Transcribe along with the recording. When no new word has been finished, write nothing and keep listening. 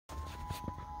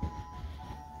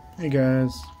Hey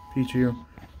guys, Peach here.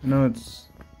 I know it's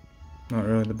not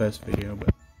really the best video,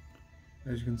 but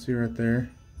as you can see right there,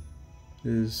 it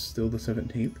is still the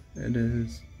 17th. It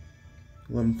is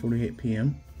 11:48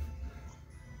 p.m.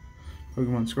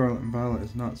 Pokemon Scarlet and Violet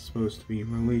is not supposed to be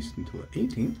released until the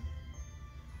 18th,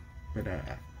 but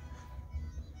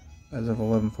as of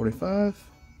 11:45,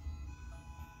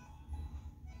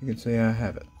 you can say I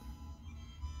have it.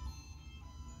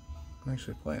 I'm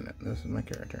actually playing it. This is my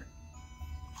character.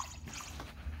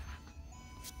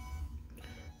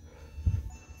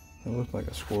 It looks like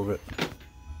a Scorbit.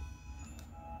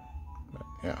 But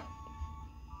yeah.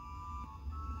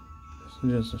 This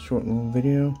is just a short little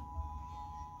video.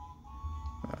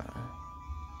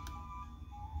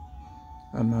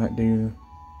 I might do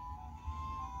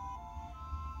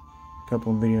a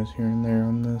couple of videos here and there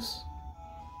on this,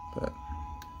 but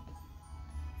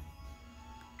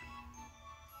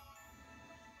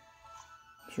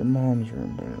it's your mom's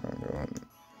room, but I'm not going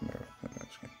there.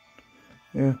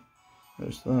 Yeah. I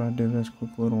just thought I'd do this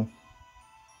quick little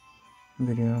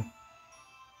video.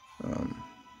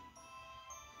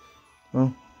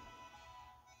 Well,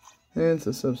 it's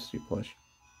a substitute plush.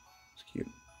 It's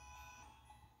cute.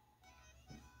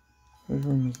 Whose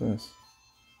room is this?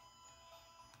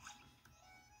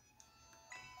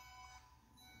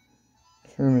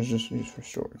 This room is just used for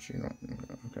storage, you know.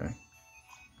 Okay.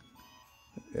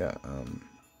 Yeah,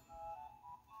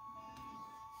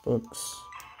 books.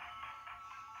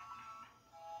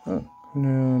 Oh,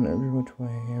 no, every which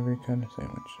way, every kind of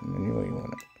sandwich, and any way you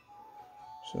want it.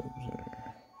 Subs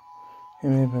are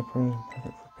handmade by pros and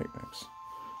perfect for picnics.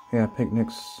 Yeah,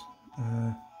 picnics,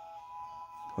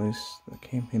 place, the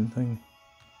camping thing.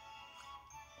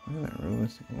 Look at that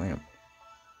realistic lamp.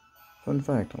 Fun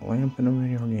fact, a lamp in a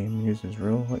video game uses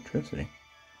real electricity.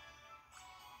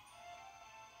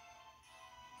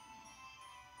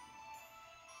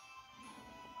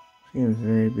 This game is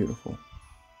very beautiful.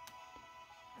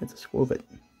 It's a Squirvet.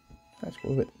 Hi,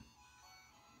 Squirvet.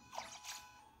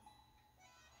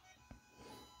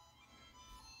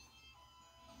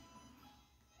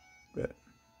 But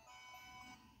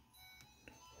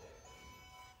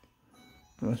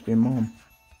it must be a mom.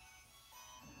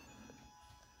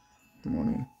 Good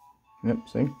morning. Yep,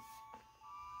 see?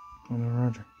 Oh no,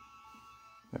 Roger.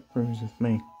 That proves it's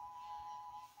me.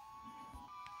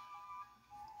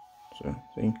 So,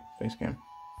 see? Face cam.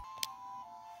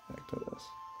 Back to this.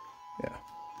 Yeah.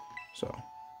 So.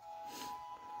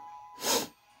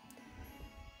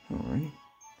 Alrighty.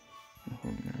 I'm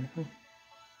holding everything.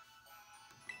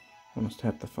 I must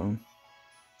tap the phone.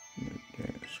 Day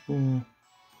of school.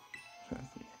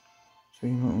 So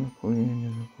you might want to pull your in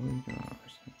and pull your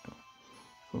dollars.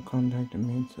 Full contact and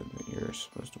made said that you're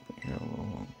supposed to be here a little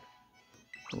longer.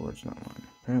 The word's not mine.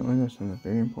 Apparently there's something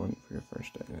very important for your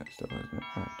first day that still hasn't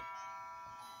arrived.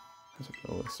 That's a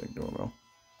realistic doorbell.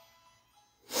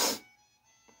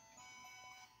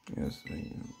 Yes,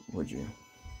 would you?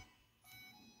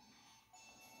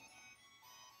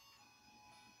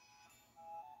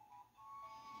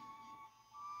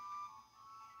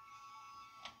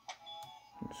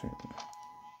 Let's see.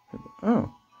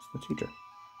 Oh, it's the teacher.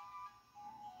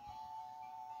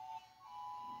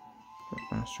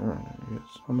 Master,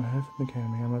 yes. On behalf of the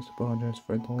Academy, I must apologize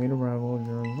for the late arrival of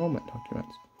your enrollment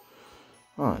documents.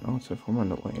 And also for my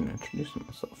delay in introducing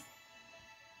myself.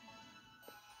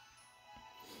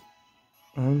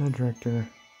 I'm the director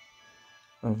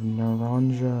of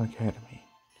Naranja Academy.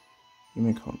 You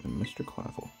may call me Mr.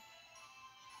 Clavel.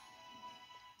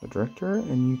 The director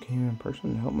and you came in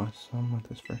person to help my son with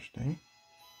his first day.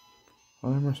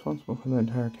 Well, I'm responsible for the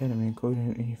entire academy,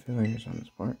 including any failures on his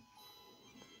part.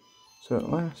 So at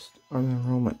last are the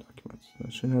enrollment documents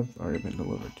that should have already been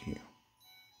delivered to you.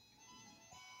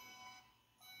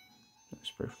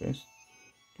 Nice briefcase.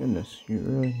 Goodness, you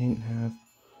really needn't have.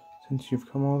 Since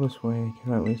you've come all this way,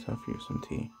 can I at least offer you some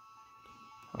tea?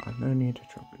 No need to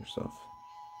trouble yourself.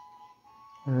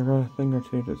 I've got a thing or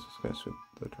two to discuss with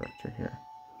the director here.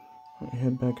 Let me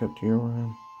head back up to your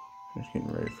room. I'm just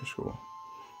getting ready for school.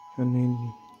 You'll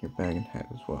need your bag and hat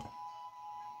as well.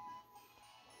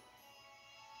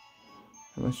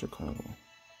 And Mr. Clavel,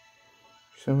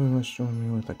 someone must join me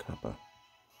with a cuppa.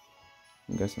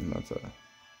 I'm guessing that's a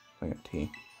thing of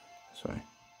tea. This way.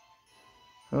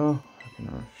 Oh, I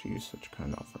cannot refuse such a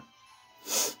kind offer.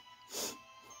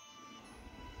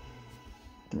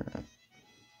 Alright.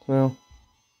 So,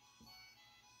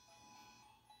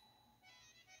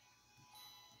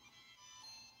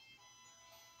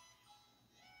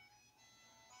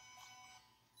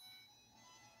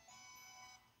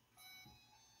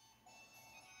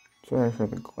 sorry for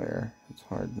the glare. It's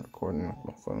hard recording with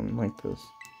my phone like this.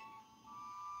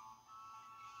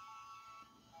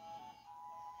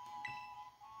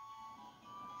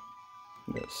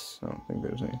 Yes, I don't think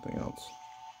there's anything else.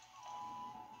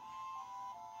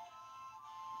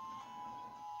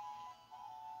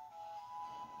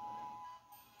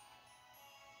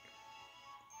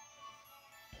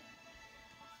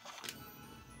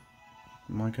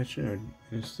 Like I showed,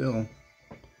 it is still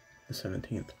the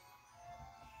 17th.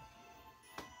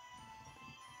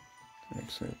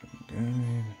 Except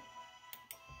good.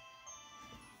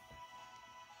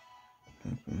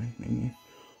 Open menu.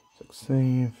 Click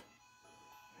save.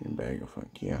 Your bag of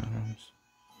funky items.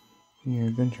 Your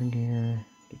adventure gear.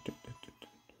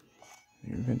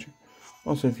 Your adventure.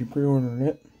 Also, if you pre-ordered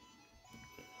it,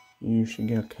 you should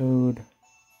get a code.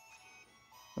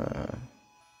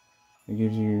 It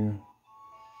gives you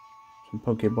some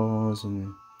Pokeballs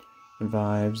and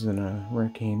vibes and a rare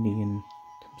candy and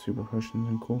some super potions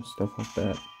and cool stuff like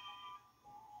that.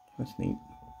 That's neat.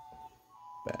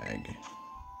 Bag.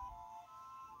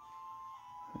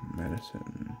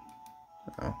 Medicine.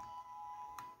 Oh.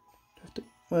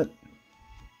 What?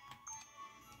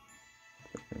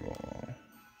 Pokeball.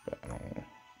 Battle.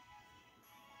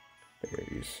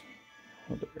 Berries.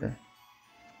 Other.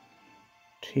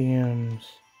 TMs.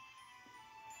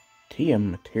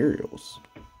 TM materials.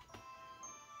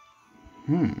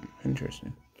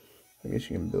 Interesting. I guess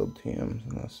you can build TMs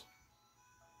in this.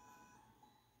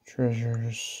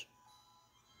 Treasures.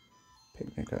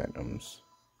 Picnic items.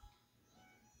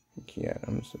 Key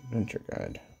items. Adventure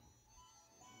guide.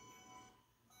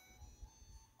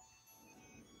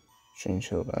 Change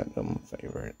shield item.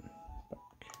 Favorite.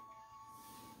 Back.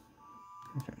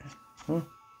 Okay. Huh?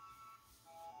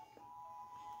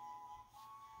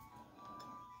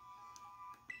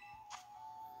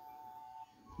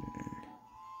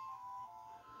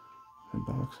 The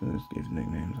boxes give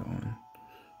nicknames on.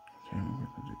 Okay, we're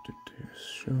going to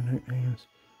show nicknames.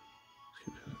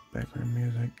 Skip to the background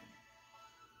music.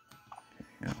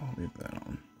 Okay, I'll leave that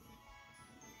on.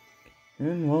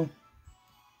 And well,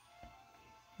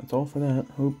 that's all for that.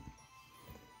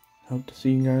 Hope to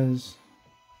see you guys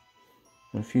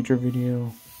in a future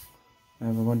video. I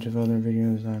have a bunch of other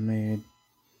videos I made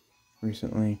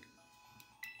recently.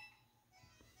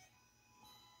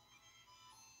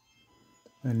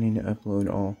 I need to upload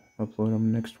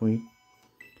them next week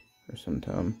or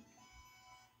sometime.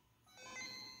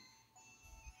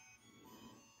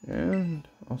 And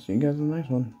I'll see you guys in the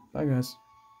next one. Bye guys.